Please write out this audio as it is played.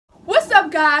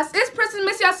up, guys? It's Princess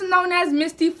Missy, also known as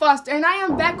Misty Foster, and I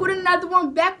am back with another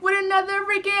one, back with another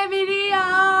freaking video.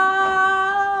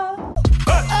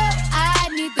 I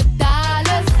need the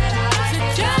dollars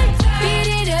to beat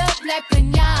it up like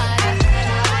piñata.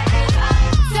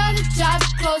 Tell the job to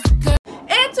close the curtain.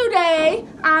 And today,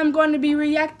 I'm going to be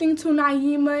reacting to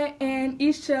Nyema and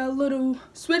Eisha little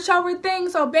switchover thing.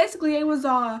 So basically, it was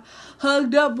all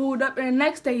hugged up, booed up, and the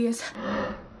next day is...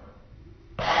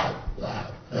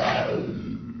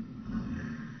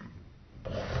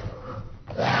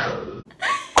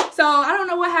 So I don't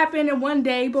know what happened in one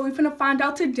day, but we're finna find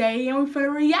out today and we're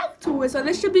finna react to it. So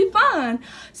this should be fun.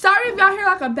 Sorry if y'all hear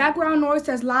like a background noise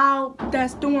that's loud,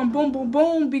 that's doing boom boom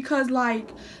boom, because like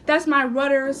that's my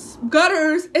gutters.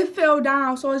 It fell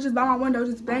down, so it's just by my window,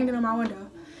 just banging on my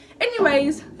window.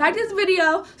 Anyways, like this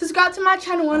video, subscribe to my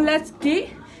channel, and let's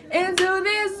get into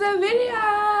this video.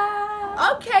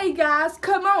 Okay guys,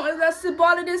 come on, let's sip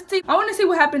all of this tea. I want to see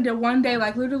what happened in one day,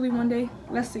 like literally one day.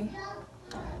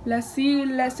 Let's see,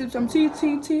 let's sip some tea.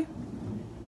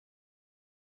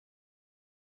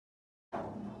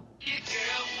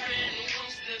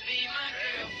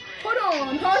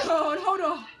 Hold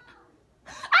on.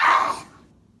 Ah!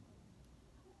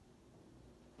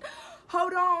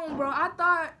 Hold on, bro. I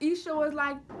thought Eisha was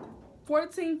like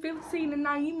 14, 15, and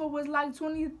Nyema was like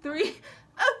 23.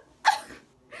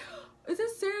 Is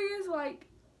this serious? Like,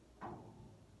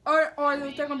 or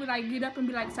they're gonna be like get up and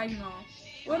be like signing off?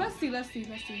 Well, let's see.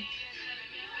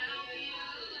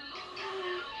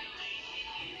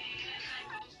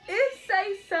 It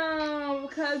say some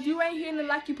because you ain't hitting it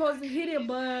like you supposed to hit it,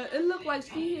 but it looked like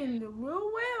she hitting it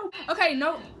real well. Okay,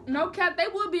 no cap, they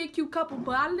would be a cute couple,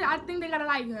 but I think they got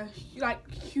a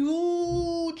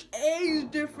huge age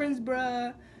difference,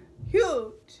 bruh,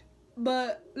 huge.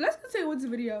 But let's continue with this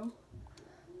video.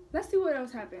 Let's see what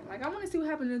else happened. Like, I want to see what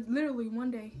happened in literally one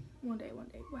day. What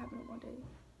happened in one day?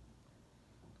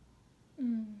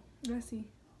 Let's see.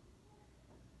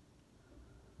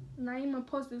 Nyema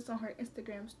posted this on her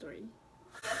Instagram story.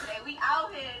 Yesterday, we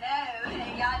out here now,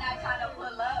 and y'all not trying to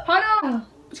pull up. Hold on.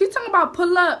 She's talking about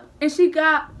pull up, and she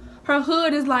got her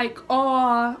hood is like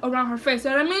all around her face. So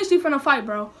that means she finna fight,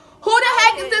 bro. Who the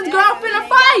heck is this girl finna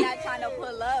fight? Y'all not trying to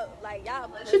pull up. Like, y'all.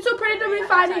 She's too pretty to be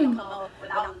fighting. I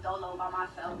was dolo by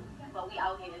myself, but we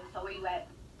out here. So where you at?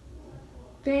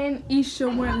 Then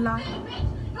Eisha went live.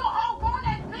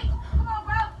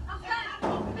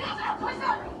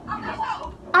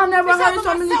 I never heard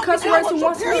so many cuss words in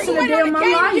one sentence in a day of my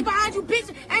life.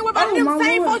 Oh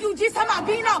my Lord. You just talking about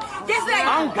being on yesterday.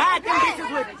 Oh God, them bitches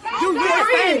with you the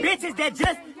same bitches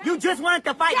that you just wanted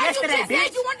to fight yesterday,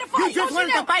 bitch. You just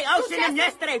wanted to fight Ocean them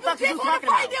yesterday. Fuck you talking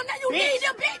about? Now you need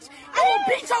them, bitch. I will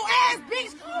beat your ass,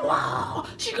 bitch. Wow,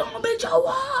 she gonna beat your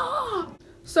wall.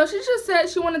 So she just said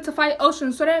she wanted to fight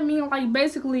Ocean. So that means like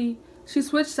basically she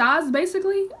switched sides.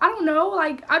 Basically, I don't know.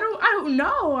 Like I don't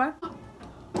know.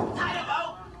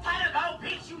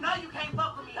 Bitch, you know you can't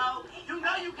fuck with me, ho. You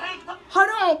know you can't fuck. Hold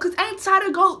on, cause ain't Tyler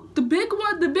Goat the big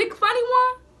one, the big funny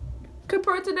one,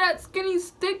 compared to that skinny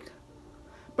stick?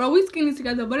 Bro, we skinny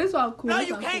together, but it's all cool. No, it's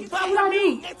you all can't cool. fuck with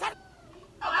me.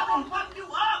 I won't fuck you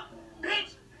up,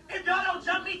 bitch. If y'all don't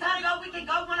jump me, Tyler Goat, we can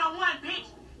go one-on-one, bitch.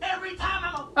 Every time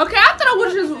I'm a... Okay, I thought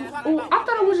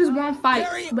it was just one fight,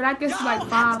 but I guess it's like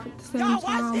 5 at the same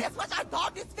time.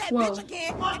 Whoa.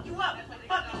 Fuck you up.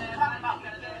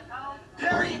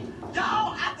 Period.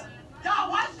 Y'all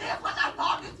watch this. What I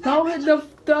thought this. No,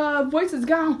 the voice is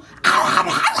gone.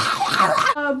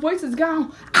 Voice is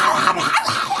gone.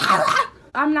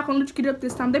 I'm not gonna let you get up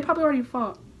this time. They probably already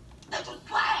fought.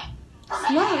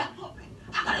 What?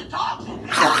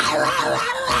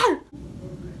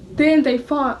 Then they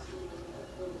fought.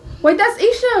 Wait, that's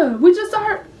Eisha. We just saw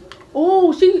her.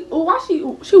 Oh, she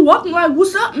walking like,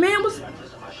 what's up, man? What's up?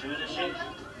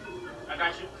 I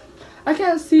got you. I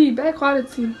can't see. Bad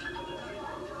quality.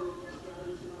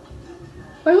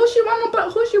 Wait, who's she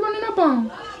running up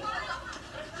on?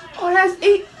 Oh, that's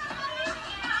it.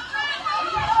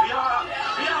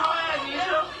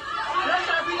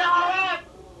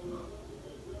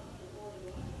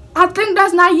 I think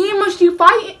that's Nyema. She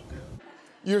fighting.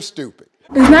 You're stupid.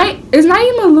 Is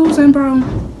Nyema losing, bro?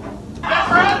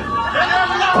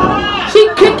 She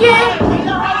kicking.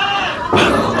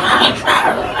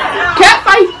 Cat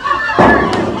fight.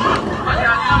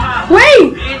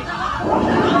 Wait.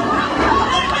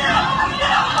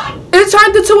 It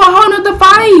turned into a whole nother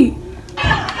fight.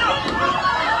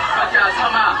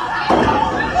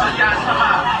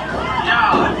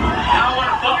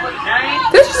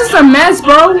 This is just a mess,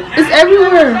 bro. It's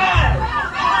everywhere.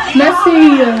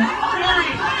 Messy.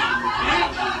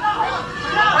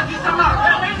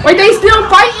 Wait, they still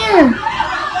fighting.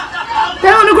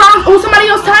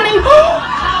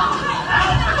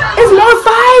 more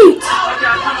fights.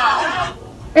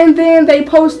 And then they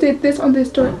posted this on this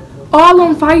story. All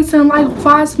on fights in like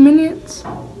 5 minutes.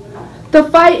 The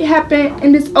fight happened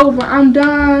and it's over. I'm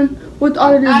done with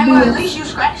all of this At BS. least you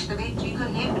scratched the bitch. You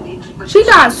couldn't hit the bitch. But She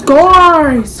got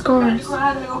scars.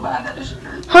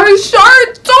 Her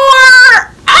shirt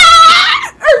tore.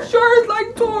 Ah! Her shirt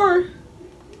like tore.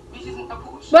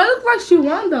 But it looks like she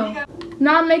won though.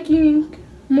 Not making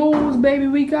moves, baby.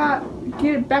 We got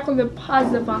get back on the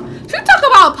positive vibe. She talk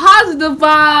about positive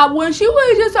vibe when she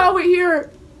was just over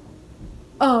here.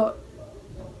 Okay.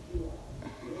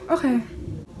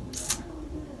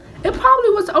 It probably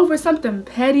was over something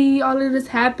petty. All of this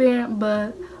happened,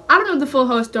 but I don't know the full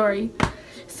whole story,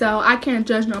 so I can't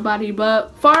judge nobody.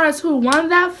 But far as who won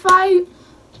that fight,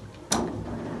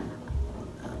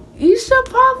 Eisha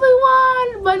probably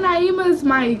won, but Nyema's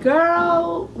my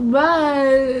girl.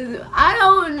 But I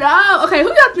don't know. Okay, who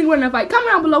y'all think won that fight?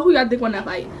 Comment down below who y'all think won that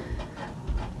fight.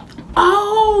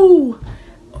 Oh,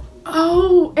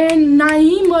 and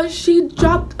Nyema, she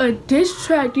dropped a diss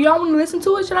track. Do y'all want to listen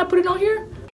to it? Should I put it on here?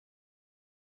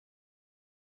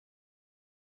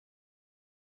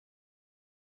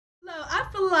 I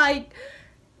feel like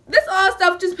this all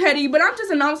stuff just petty, but I'm just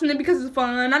announcing it because it's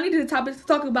fun. I needed a topic to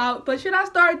talk about, but should I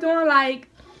start doing like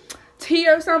tea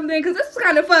or something? Because this is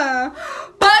kind of fun.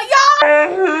 But y'all,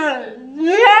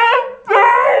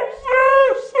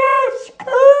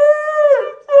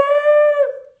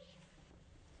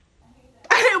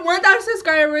 I hit 1,000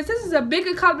 subscribers. This is a big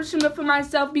accomplishment for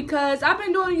myself because I've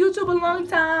been doing YouTube a long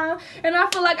time and I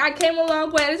feel like I came a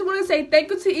long way. I just want to say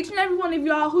thank you to each and every one of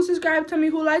y'all who subscribe to me,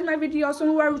 who like my videos, and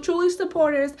who are truly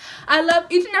supporters. I love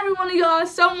each and every one of y'all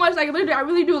so much. Like literally, I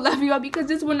really do love y'all because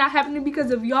this would not happen because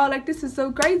of y'all. Like this is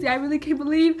so crazy. I really can't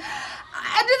believe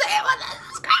I just hit 1,000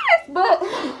 subscribers. But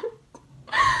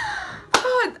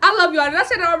I love y'all. Did I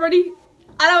say that already?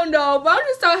 I don't know, but I'm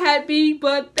just so happy.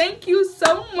 But thank you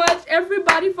so much,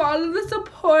 everybody, for all of the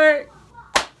support.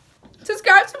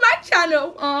 Subscribe to my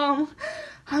channel. I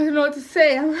don't know what to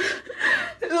say.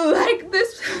 Like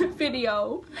this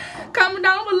video. Comment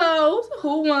down below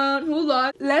who won, who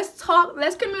lost. Let's talk.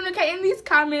 Let's communicate in these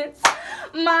comments.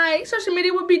 My social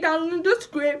media will be down in the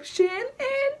description.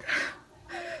 And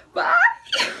bye.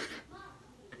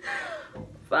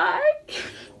 Bye.